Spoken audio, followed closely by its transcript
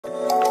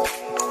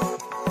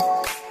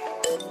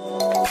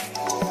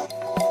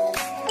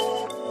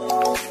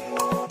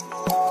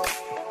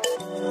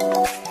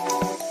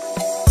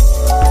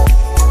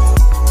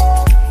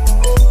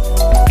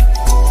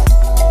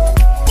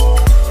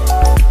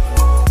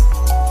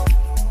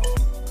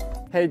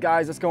Hey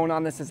guys, what's going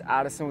on? This is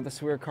Addison with the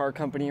Swear Car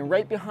Company, and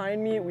right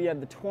behind me we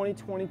have the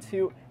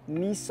 2022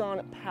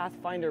 Nissan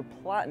Pathfinder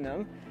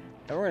Platinum,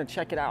 and we're gonna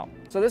check it out.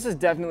 So this is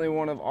definitely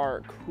one of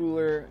our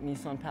cooler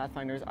Nissan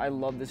Pathfinders. I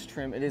love this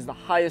trim. It is the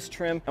highest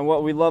trim, and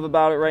what we love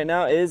about it right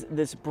now is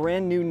this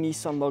brand new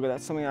Nissan logo.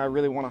 That's something I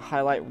really want to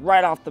highlight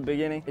right off the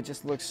beginning. It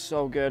just looks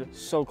so good,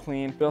 so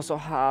clean. We also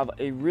have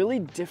a really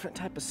different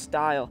type of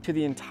style to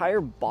the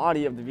entire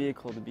body of the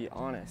vehicle, to be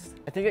honest.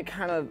 I think it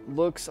kind of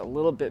looks a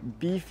little bit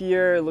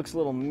beefier, it looks a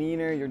little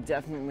meaner. You're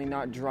definitely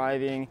not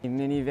driving a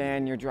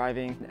minivan, you're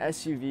driving an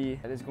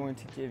SUV that is going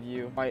to give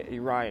you quite a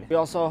ride. We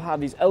also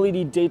have these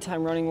LED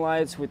daytime running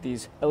lights with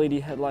these LED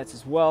headlights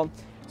as well.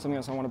 Something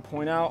else I want to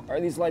point out are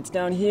these lights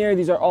down here.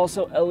 These are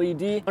also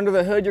LED. Under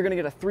the hood, you're going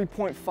to get a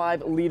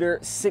 3.5 liter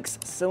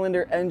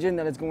 6-cylinder engine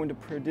that is going to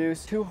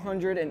produce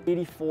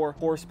 284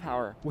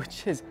 horsepower,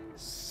 which is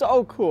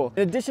so cool.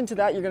 In addition to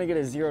that, you're going to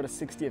get a 0 to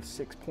 60 of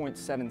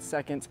 6.7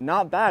 seconds.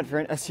 Not bad for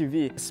an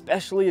SUV,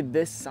 especially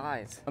this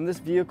size. On this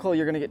vehicle,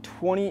 you're going to get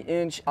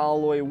 20-inch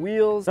alloy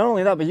wheels. Not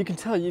only that, but you can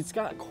tell it's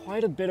got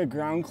quite a bit of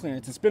ground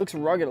clearance. This bit looks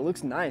rugged. It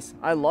looks nice.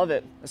 I love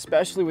it,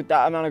 especially with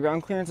that amount of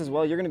ground clearance as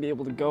well. You're going to be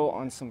able to go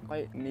on some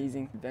quite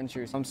amazing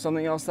adventures.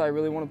 Something else that I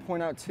really want to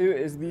point out too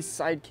is these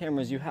side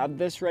cameras. You have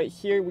this right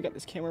here. We got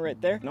this camera right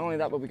there. Not only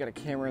that, but we got a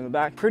camera in the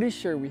back. Pretty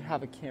sure we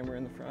have a camera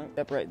in the front.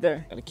 Yep, right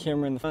there. Got a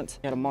camera in the front.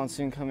 Got a monsoon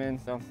come in,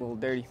 so a little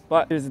dirty.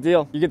 But here's the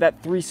deal. You get that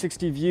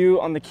 360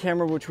 view on the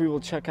camera, which we will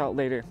check out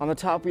later. On the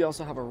top, we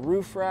also have a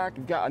roof rack.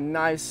 We've got a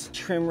nice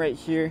trim right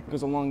here. It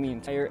goes along the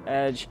entire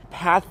edge.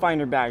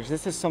 Pathfinder badge.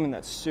 This is something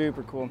that's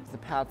super cool. It's the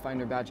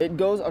Pathfinder badge. It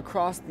goes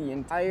across the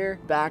entire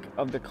back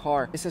of the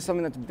car. This is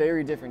something that's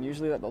very different.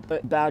 Usually that they'll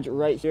put badge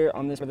right here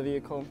on this part of the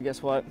vehicle. But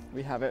guess what?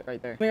 We have it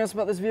right there. Something else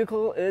about this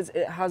vehicle is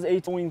it has a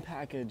towing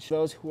package.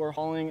 Those who are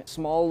hauling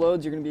small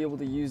loads, you're gonna be able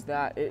to use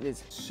that. It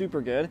is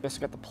super good. We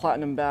also got the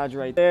platinum badge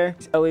right there.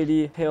 These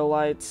LED tail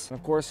lights. And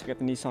of course, we got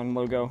the Nissan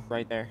logo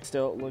right there.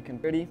 Still looking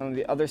pretty. On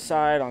the other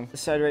side, on this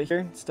side right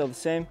here, still the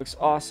same. Looks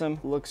awesome.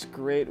 Looks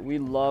great. We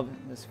love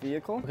this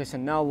vehicle. Okay, so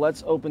now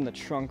let's open the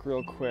trunk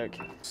real quick.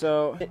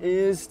 So it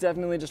is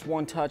definitely just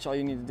one touch. All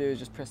you need to do is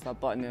just press that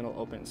button and it'll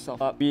open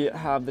itself up. We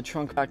have the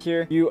trunk back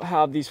here. You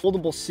have these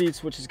foldable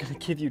seats, which is going to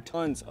give you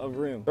tons of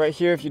room. Right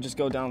here, if you just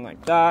go down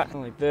like that,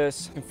 like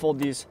this, you can fold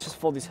these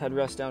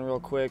headrests down real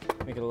quick,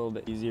 make it a little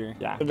bit easier.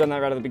 Yeah, I've done that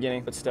right at the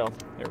beginning, but still,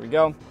 here we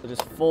go. So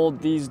just fold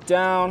these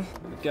down.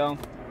 There we go.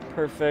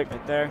 Perfect,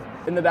 right there.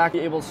 In the back,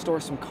 you're able to store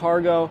some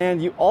cargo.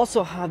 And you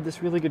also have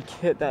this really good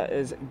kit that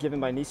is given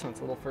by Nissan. It's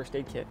a little first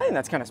aid kit. I think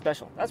that's kind of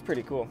special. That's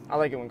pretty cool. I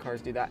like it when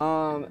cars do that.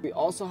 We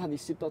also have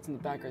these seat belts in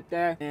the back right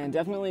there. And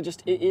definitely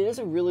just, it is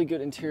a really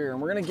good interior.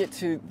 And we're gonna get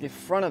to the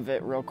front of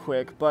it real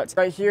quick. But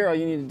right here, all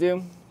you need to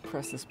do,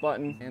 press this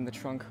button and the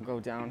trunk will go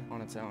down on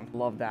its own.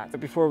 Love that.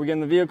 But before we get in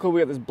the vehicle, we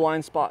got this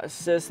blind spot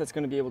assist that's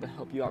going to be able to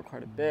help you out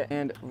quite a bit.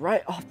 And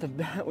right off the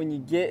bat, when you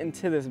get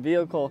into this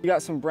vehicle, you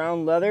got some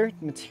brown leather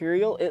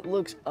material. It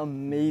looks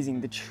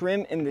amazing. The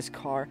trim in this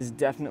car is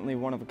definitely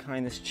one of a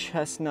kind. This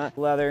chestnut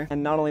leather.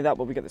 And not only that,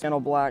 but we got this panel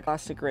black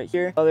plastic right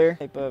here. Other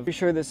type of, pretty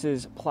sure this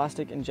is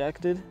plastic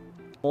injected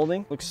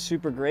molding. Looks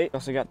super great. We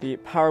also got the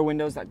power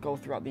windows that go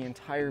throughout the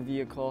entire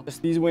vehicle.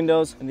 Just these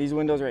windows and these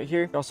windows right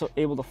here. You're also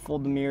able to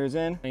fold the mirrors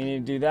in. All you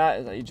need to do that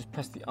is that you just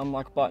press the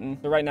unlock button.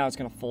 So right now it's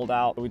gonna fold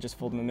out, but we just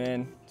fold them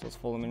in. So let's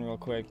fold them in real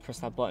quick. Press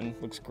that button.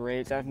 Looks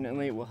great.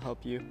 Definitely will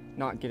help you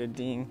not get a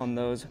ding on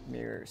those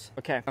mirrors.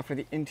 Okay, now for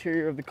the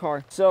interior of the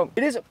car. So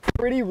it is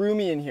pretty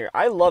roomy in here.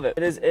 I love it.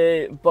 It is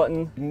a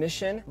button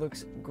ignition.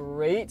 Looks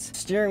great.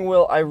 Steering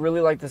wheel, I really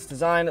like this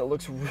design. It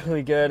looks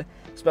really good,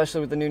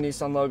 especially with the new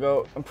Nissan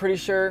logo. I'm pretty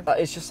sure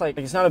it's just like,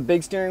 it's not a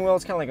big steering wheel,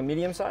 it's kind of like a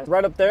medium size.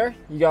 Right up there,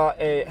 you got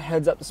a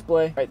heads-up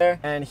display right there.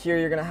 And here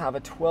you're gonna have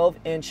a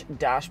 12-inch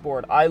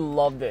dashboard. I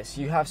love this.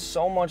 You have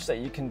so much that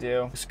you can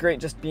do. It's great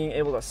just being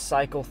able to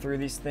cycle through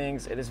these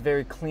things. It is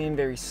very clean,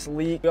 very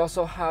sleek. We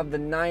also have the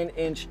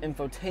 9-inch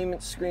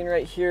infotainment screen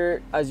right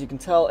here. As you can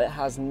tell, it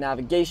has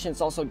navigation.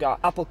 It's also got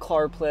Apple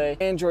CarPlay,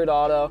 Android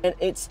Auto, and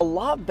it's a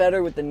lot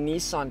better with the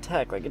Nissan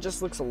tech. Like, it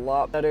just looks a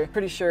lot better.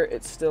 Pretty sure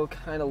it still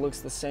kind of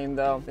looks the same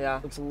though. Yeah,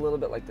 looks a little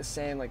bit like the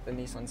same, like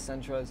the Nissan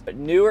Sentras. But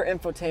newer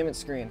infotainment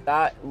screen,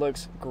 that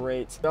looks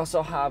great. We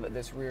also have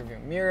this rear view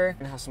mirror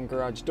and have some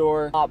garage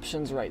door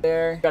options right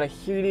there. Got a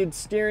heated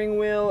steering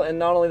wheel, and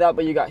not only that,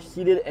 but you got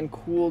heated and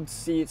cooled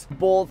seats,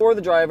 both for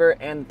the driver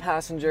and the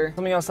passenger.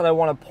 Something else that I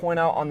want to point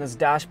out on this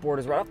dashboard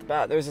is right off the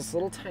bat, there's this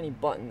little tiny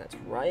button that's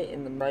right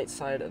in the right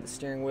side of the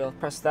steering wheel.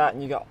 Press that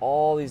and you got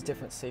all these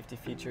different safety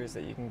features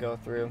that you can go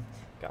through.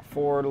 Got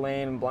forward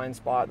lane and blind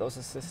spot, those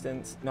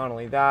assistants. Not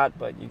only that,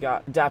 but you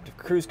got adaptive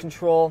cruise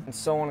control and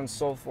so on and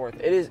so forth.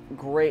 It is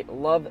great.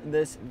 Love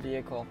this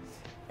vehicle.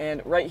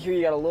 And right here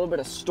you got a little bit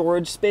of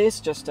storage space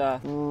just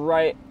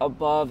right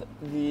above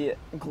the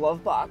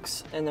glove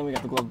box. And then we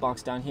got the glove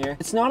box down here.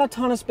 It's not a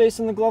ton of space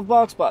in the glove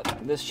box, but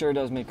this sure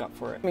does make up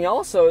for it. I mean,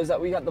 also is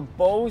that we got the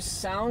Bose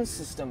sound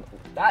system.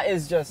 That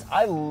is just,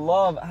 I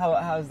love how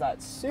it has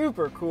that.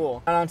 Super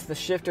cool. And onto the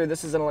shifter.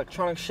 This is an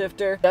electronic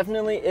shifter.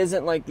 Definitely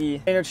isn't like the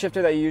standard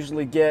shifter that you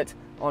usually get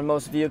on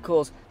most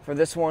vehicles. For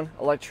this one,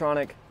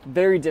 electronic,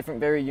 very different,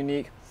 very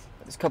unique.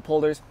 These cup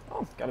holders.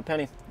 Oh, got a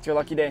penny. It's your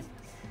lucky day.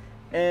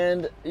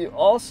 And you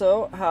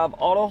also have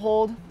auto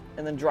hold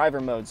and then driver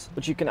modes,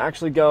 which you can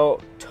actually go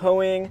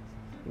towing. You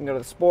can go to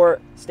the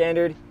sport,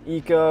 standard,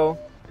 eco,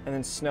 and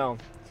then snow,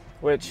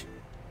 which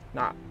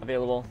not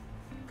available.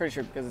 Pretty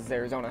sure because it's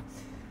Arizona.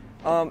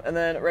 And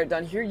then right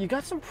down here, you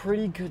got some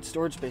pretty good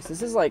storage space.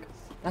 This is like,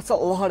 that's a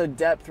lot of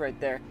depth right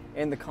there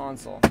in the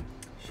console.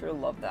 Sure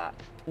love that.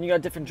 And you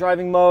got different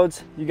driving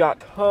modes. You got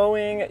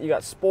towing, you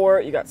got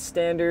sport, you got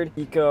standard,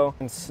 eco,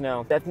 and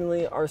snow.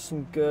 Definitely are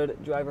some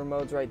good driver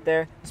modes right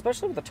there,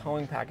 especially with the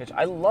towing package.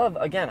 I love,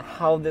 again,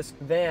 how this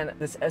van,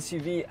 this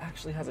SUV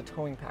actually has a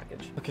towing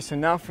package. Okay, so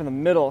now for the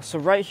middle. So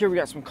right here, we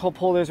got some cup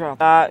holders right off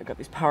that. We got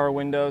these power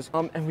windows.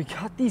 And we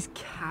got these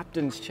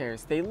captain's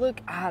chairs. They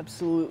look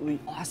absolutely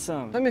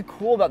awesome. Something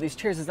cool about these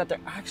chairs is that they're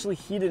actually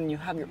heated and you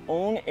have your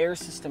own air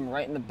system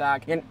right in the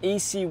back. You got an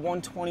AC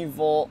 120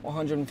 volt,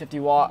 150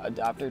 watt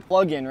adapter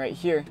plug-in right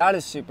here. That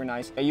is super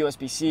nice. A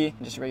USB-C,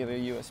 just a regular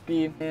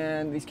USB.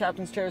 And these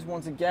captain's chairs,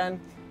 once again,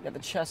 you got the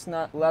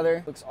chestnut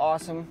leather, looks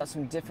awesome. Got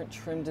some different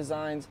trim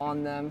designs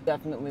on them.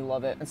 Definitely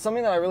love it. And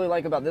something that I really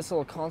like about this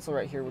little console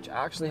right here, which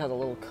actually has a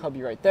little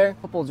cubby right there,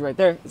 cup holders right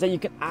there, is that you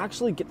can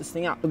actually get this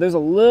thing out. So there's a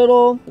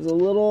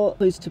little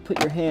place to put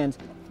your hands.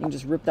 You can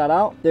just rip that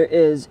out. There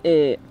is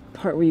a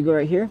part where you go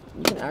right here.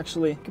 You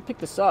can pick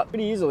this up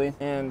pretty easily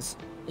and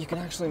you can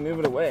actually move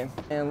it away.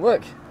 And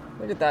look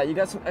at that. You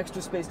got some extra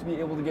space to be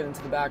able to get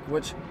into the back,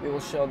 which we will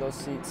show those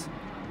seats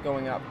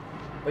going up.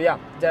 But yeah,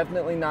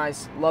 definitely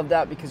nice. Love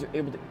that because you're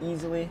able to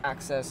easily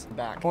access the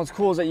back. What's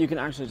cool is that you can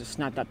actually just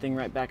snap that thing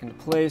right back into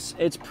place.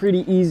 It's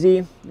pretty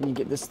easy. And you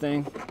get this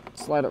thing,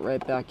 slide it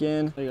right back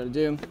in. All you gotta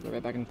do, put it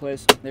right back in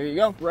place. There you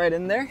go, right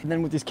in there. And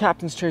then with these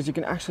captain's chairs, you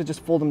can actually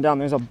just fold them down.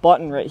 There's a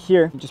button right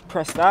here. You just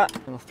press that,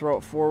 and it'll throw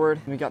it forward.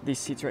 And we got these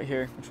seats right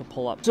here, which will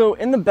pull up. So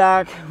in the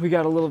back, we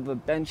got a little bit of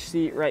a bench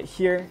seat right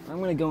here. I'm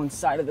gonna go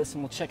inside of this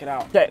and we'll check it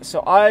out. Okay, so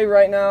I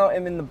right now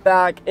am in the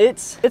back.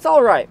 It's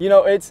all right. You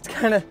know, it's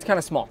kind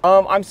of small.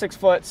 I'm 6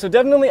 foot, so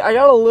definitely I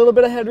got a little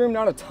bit of headroom,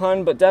 not a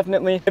ton, but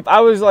definitely if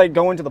I was like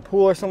going to the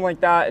pool or something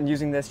like that and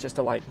using this just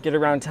to like get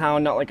around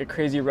town, not like a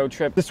crazy road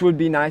trip, this would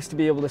be nice to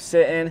be able to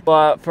sit in.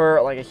 But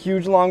for like a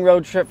huge long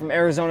road trip from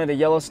Arizona to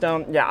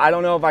Yellowstone, yeah, I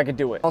don't know if I could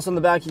do it. Also in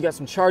the back, you got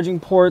some charging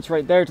ports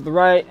right there to the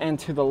right and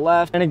to the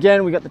left. And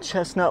again, we got the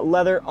chestnut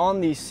leather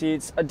on these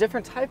seats, a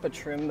different type of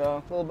trim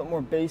though, a little bit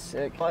more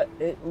basic, but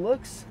it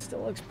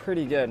still looks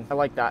pretty good. I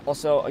like that.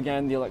 Also,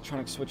 again, the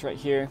electronic switch right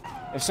here.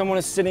 If someone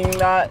is sitting in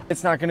that,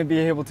 it's not going to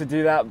be able to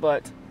do that,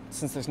 but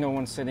since there's no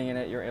one sitting in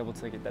it, you're able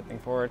to get that thing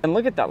forward. And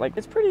look at that, like,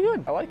 it's pretty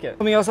good. I like it.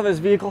 Something else that this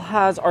vehicle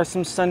has are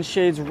some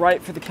sunshades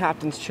right for the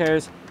captain's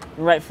chairs.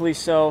 Rightfully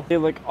so. They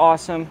look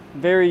awesome,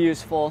 very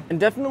useful, and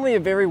definitely a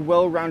very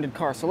well-rounded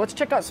car. So let's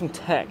check out some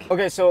tech.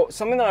 Okay, so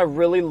something that I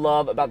really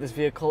love about this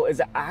vehicle is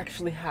it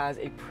actually has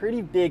a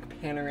pretty big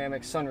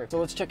panoramic sunroof. So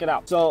let's check it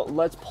out. So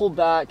let's pull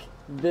back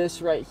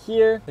this right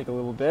here, take a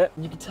little bit.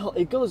 You can tell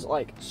it goes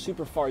like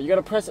super far. You got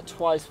to press it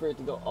twice for it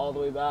to go all the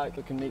way back.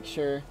 You can make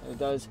sure it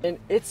does, and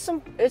it's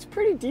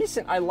pretty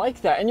decent. I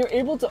like that. And you're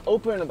able to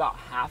open about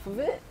half of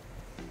it,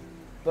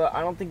 but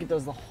I don't think it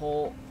does the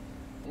whole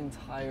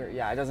entire,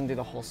 yeah, it doesn't do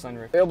the whole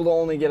sunroof. You're able to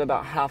only get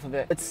about half of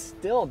it, but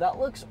still, that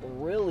looks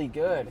really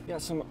good. You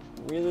got some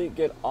really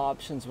good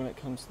options when it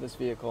comes to this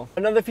vehicle.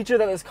 Another feature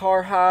that this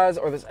car has,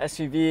 or this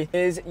SUV,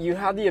 is you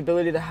have the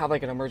ability to have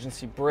like an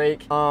emergency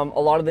brake. A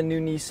lot of the new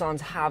Nissans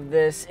have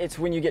this. It's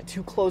when you get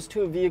too close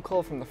to a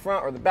vehicle from the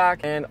front or the back,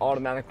 and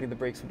automatically the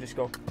brakes will just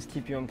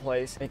keep you in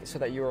place, make it so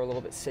that you are a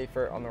little bit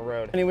safer on the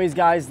road. Anyways,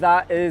 guys,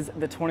 that is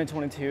the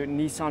 2022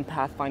 Nissan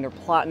Pathfinder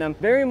Platinum.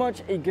 Very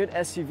much a good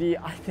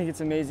SUV. I think it's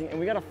amazing, and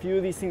we got a few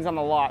of these things on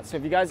the lot. So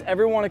if you guys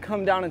ever want to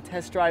come down and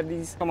test drive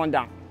these, come on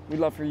down. We'd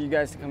love for you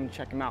guys to come and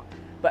check them out.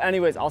 But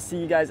anyways, I'll see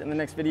you guys in the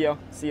next video.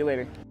 See you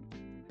later.